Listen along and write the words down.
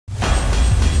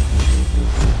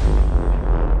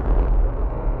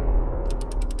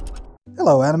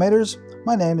Hello animators,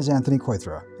 my name is Anthony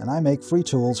Coithra, and I make free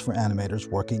tools for animators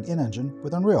working in-engine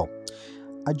with Unreal.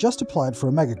 I just applied for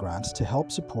a Megagrant to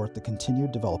help support the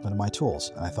continued development of my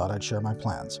tools, and I thought I'd share my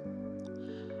plans.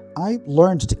 I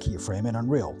learned to keyframe in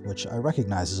Unreal, which I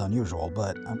recognize is unusual,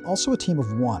 but I'm also a team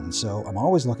of one, so I'm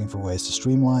always looking for ways to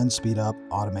streamline, speed up,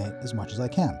 automate as much as I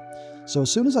can. So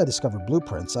as soon as I discovered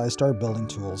blueprints, I started building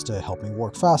tools to help me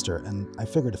work faster, and I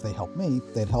figured if they helped me,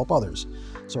 they'd help others.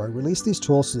 So I released these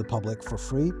tools to the public for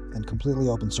free and completely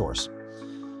open source.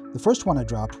 The first one I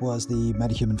dropped was the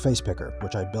Metahuman Face Picker,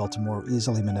 which I built to more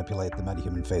easily manipulate the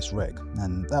Metahuman face rig,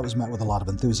 and that was met with a lot of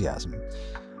enthusiasm.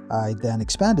 I then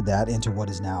expanded that into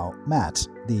what is now MAT,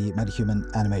 the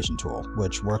Metahuman Animation Tool,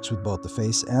 which works with both the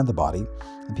face and the body,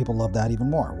 and people love that even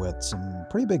more, with some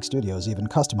pretty big studios even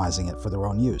customizing it for their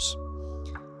own use.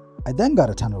 I then got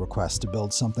a ton of requests to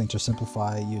build something to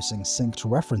simplify using synced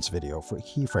reference video for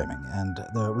keyframing, and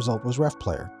the result was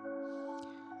Refplayer.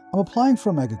 I'm applying for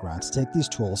a Megagrant to take these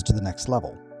tools to the next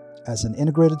level, as an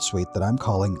integrated suite that I'm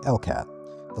calling LCAT,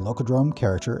 the Locodrome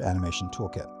Character Animation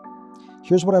Toolkit.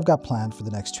 Here's what I've got planned for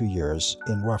the next 2 years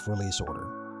in rough release order.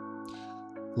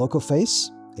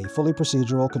 LocoFace, a fully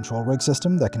procedural control rig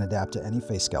system that can adapt to any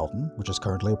face skeleton, which is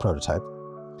currently a prototype.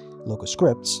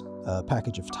 LocoScripts, a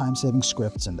package of time-saving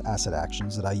scripts and asset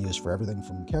actions that I use for everything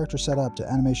from character setup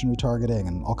to animation retargeting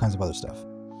and all kinds of other stuff.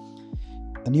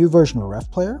 A new version of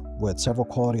Refplayer with several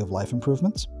quality of life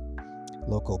improvements.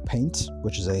 LocoPaint,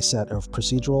 which is a set of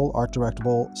procedural,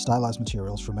 art-directable, stylized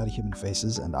materials for metahuman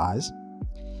faces and eyes.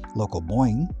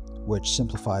 LocoBoing, which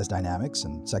simplifies dynamics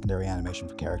and secondary animation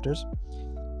for characters.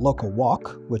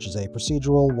 LocoWalk, which is a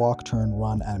procedural walk, turn,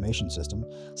 run animation system,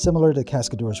 similar to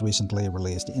Cascadeur's recently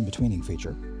released in-betweening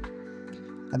feature.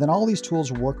 And then all these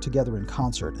tools work together in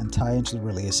concert and tie into the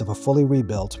release of a fully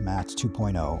rebuilt MAT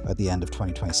 2.0 at the end of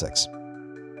 2026.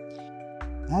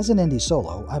 As an indie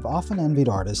solo, I've often envied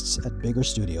artists at bigger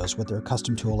studios with their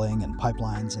custom tooling and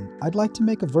pipelines, and I'd like to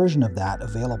make a version of that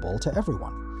available to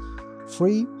everyone.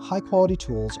 Free, high-quality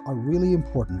tools are really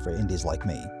important for indies like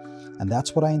me, and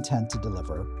that's what I intend to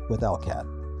deliver with LCAT.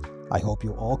 I hope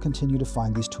you all continue to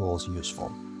find these tools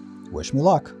useful. Wish me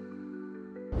luck!